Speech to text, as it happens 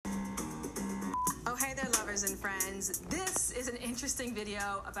listeners and friends. This is an interesting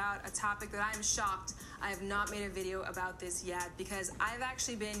video about a topic that I'm shocked I have not made a video about this yet, because I've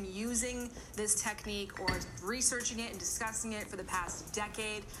actually been using this technique or researching it and discussing it for the past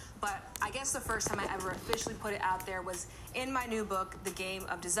decade. But I guess the first time I ever officially put it out there was in my new book, The Game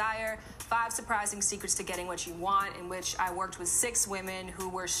of Desire, 5 Surprising Secrets to Getting What You Want, in which I worked with 6 women who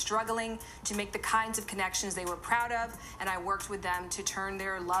were struggling to make the kinds of connections they were proud of, and I worked with them to turn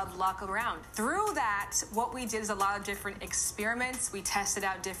their love luck around. Through that, what we did is a lot of different experiments. We tested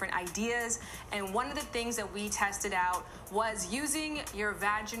out different ideas, and one of the things that we tested out was using your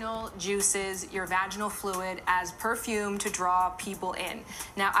vaginal juices, your vaginal fluid, as perfume to draw people in.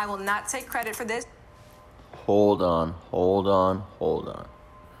 Now, I will not take credit for this. Hold on.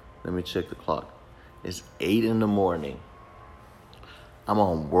 Let me check the clock. It's 8 in the morning. I'm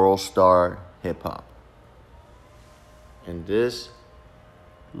on World Star Hip Hop. And this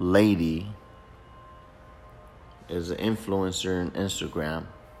lady is an influencer on Instagram.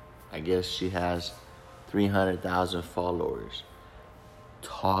 I guess she has 300,000 followers,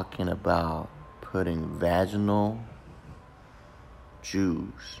 talking about putting vaginal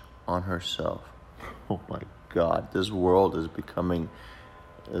juice on herself. Oh my God, this world is becoming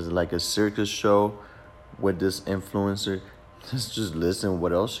like a circus show with this influencer. Just listen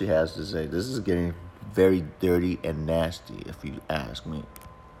what else she has to say. This is getting very dirty and nasty, if you ask me.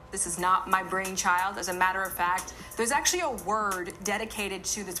 This is not my brainchild. As a matter of fact, there's actually a word dedicated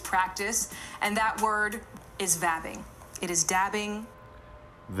to this practice, and that word is vabbing. It is dabbing.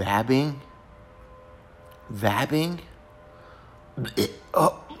 Vabbing?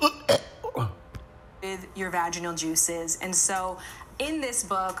 With your vaginal juices. And so in this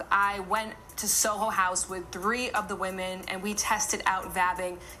book, I went to Soho House with 3 of the women, and we tested out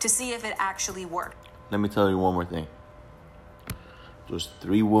vabbing to see if it actually worked. Let me tell you one more thing. Those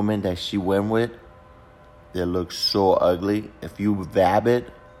 3 women that she went with, they look so ugly. If you vab it,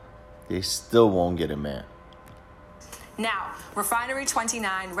 they still won't get a man. Now, Refinery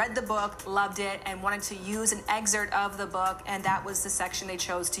 29 read the book, loved it, and wanted to use an excerpt of the book, and that was the section they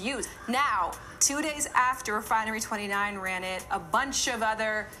chose to use. Now, 2 days after Refinery 29 ran it, a bunch of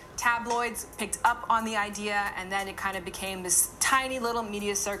other tabloids picked up on the idea, and then it kind of became this tiny little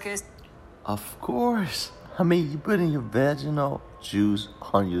media circus. Of course. I mean, you putting your vaginal juice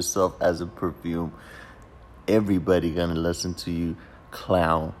on yourself as a perfume. Everybody gonna listen to you,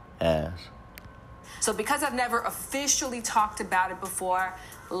 clown ass. So because I've never officially talked about it before,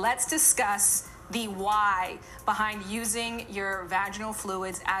 let's discuss the why behind using your vaginal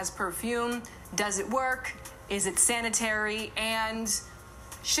fluids as perfume. Does it work? Is it sanitary? And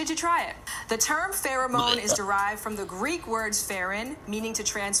should you try it? The term pheromone is derived from the Greek words pheron, meaning to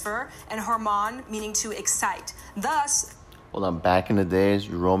transfer, and hormone, meaning to excite. Thus, hold on, back in the days,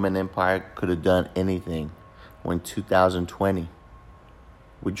 Roman Empire could have done anything. When 2020,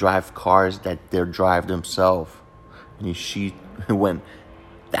 we drive cars that they drive themselves, and she went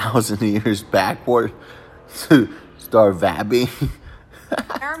 1,000 years backward to start vabbing.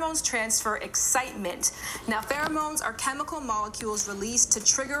 pheromones transfer excitement. Now, pheromones are chemical molecules released to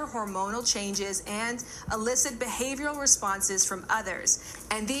trigger hormonal changes and elicit behavioral responses from others.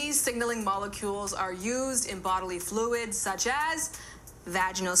 And these signaling molecules are used in bodily fluids such as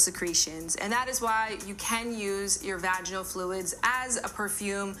vaginal secretions. And that is why you can use your vaginal fluids as a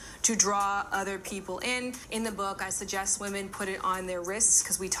perfume to draw other people in. In the book, I suggest women put it on their wrists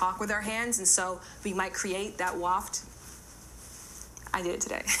because we talk with our hands, and so we might create that waft. I did it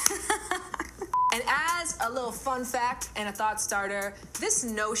today. And as a little fun fact and a thought starter, this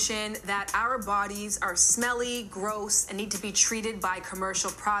notion that our bodies are smelly, gross, and need to be treated by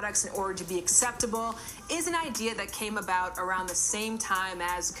commercial products in order to be acceptable is an idea that came about around the same time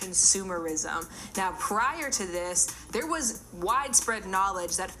as consumerism. Now, prior to this, there was widespread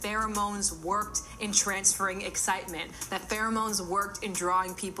knowledge that pheromones worked in transferring excitement, that pheromones worked in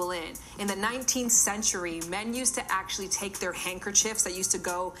drawing people in. In the 19th century, men used to actually take their handkerchiefs that used to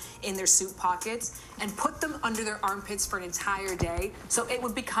go in their suit pockets and put them under their armpits for an entire day, so it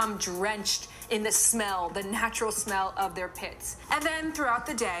would become drenched in the smell, the natural smell of their pits. And then throughout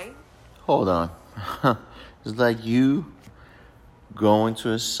the day... Hold on. It's like you going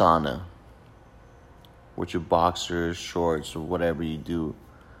to a sauna with your boxers, shorts, or whatever you do,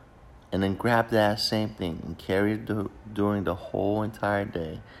 and then grab that same thing and carry it during the whole entire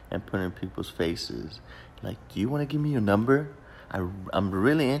day and put it in people's faces. Like, do you want to give me your number? I'm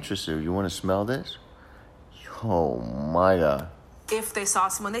really interested. You want to smell this? Oh my God. If they saw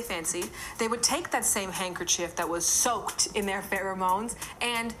someone they fancied, they would take that same handkerchief that was soaked in their pheromones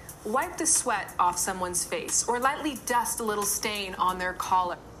and wipe the sweat off someone's face or lightly dust a little stain on their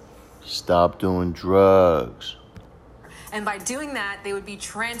collar. Stop doing drugs. And by doing that, they would be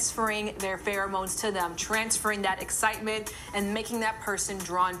transferring their pheromones to them, transferring that excitement and making that person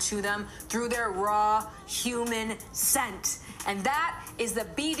drawn to them through their raw human scent. And that is the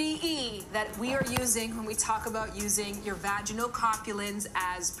BDE that we are using when we talk about using your vaginal copulins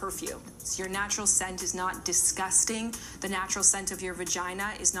as perfume. So your natural scent is not disgusting. The natural scent of your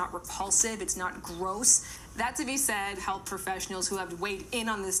vagina is not repulsive. It's not gross. That to be said, health professionals who have weighed in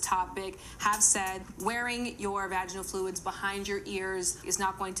on this topic have said wearing your vaginal fluids behind your ears is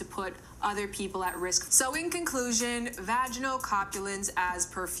not going to put other people at risk. So in conclusion, vaginal copulins as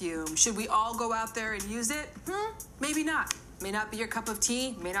perfume. Should we all go out there and use it? Maybe not. May not be your cup of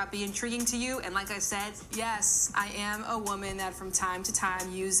tea, may not be intriguing to you. And like I said, yes, I am a woman that from time to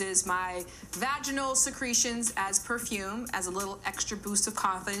time uses my vaginal secretions as perfume, as a little extra boost of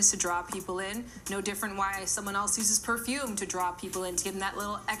confidence to draw people in. No different why someone else uses perfume to draw people in, to give them that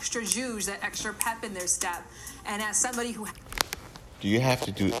little extra zhuzh, that extra pep in their step. And as somebody who... Do you have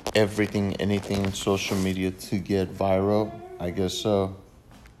to do everything, anything in social media to get viral? I guess so.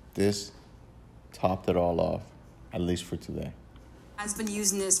 This topped it all off. At least for today. I've been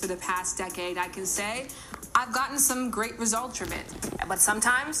using this for the past decade. I can say I've gotten some great results from it, but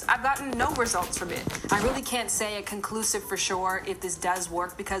sometimes I've gotten no results from it. I really can't say a conclusive for sure if this does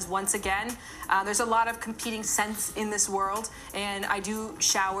work, because once again, there's a lot of competing scents in this world, and I do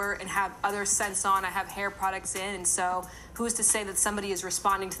shower and have other scents on. I have hair products in, and so who's to say that somebody is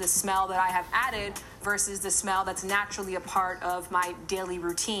responding to the smell that I have added versus the smell that's naturally a part of my daily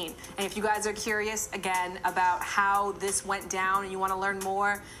routine. And if you guys are curious, again, about how this went down and you want to learn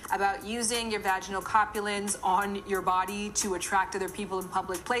more about using your vaginal copulins on your body to attract other people in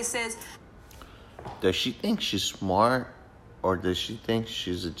public places. Does she think she's smart, or does she think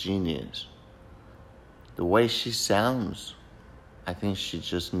she's a genius? The way she sounds, I think she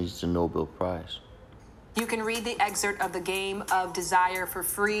just needs the Nobel Prize. You can read the excerpt of The Game of Desire for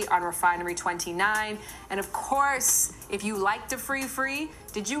free on Refinery 29. And of course, if you like the free,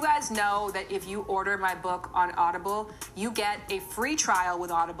 did you guys know that if you order my book on Audible, you get a free trial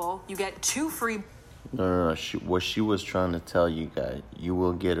with Audible? You get 2 free... No. What she was trying to tell you guys, you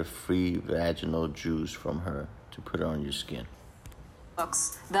will get a free vaginal juice from her to put on your skin.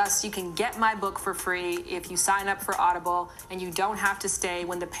 Books. Thus, you can get my book for free if you sign up for Audible, and you don't have to stay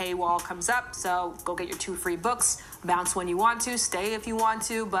when the paywall comes up. So go get your 2 free books, bounce when you want to, stay if you want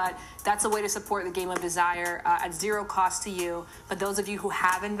to, but that's a way to support the Game of Desire at 0 cost to you. But those of you who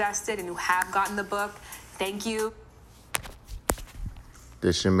have invested and who have gotten the book, thank you.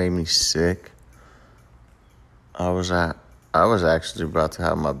 This shit made me sick. I was actually about to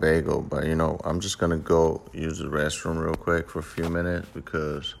have my bagel, but I'm just gonna go use the restroom real quick for a few minutes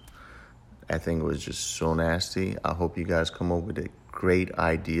because I think it was just so nasty. I hope you guys come up with great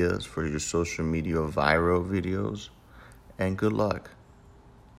ideas for your social media viral videos, and good luck.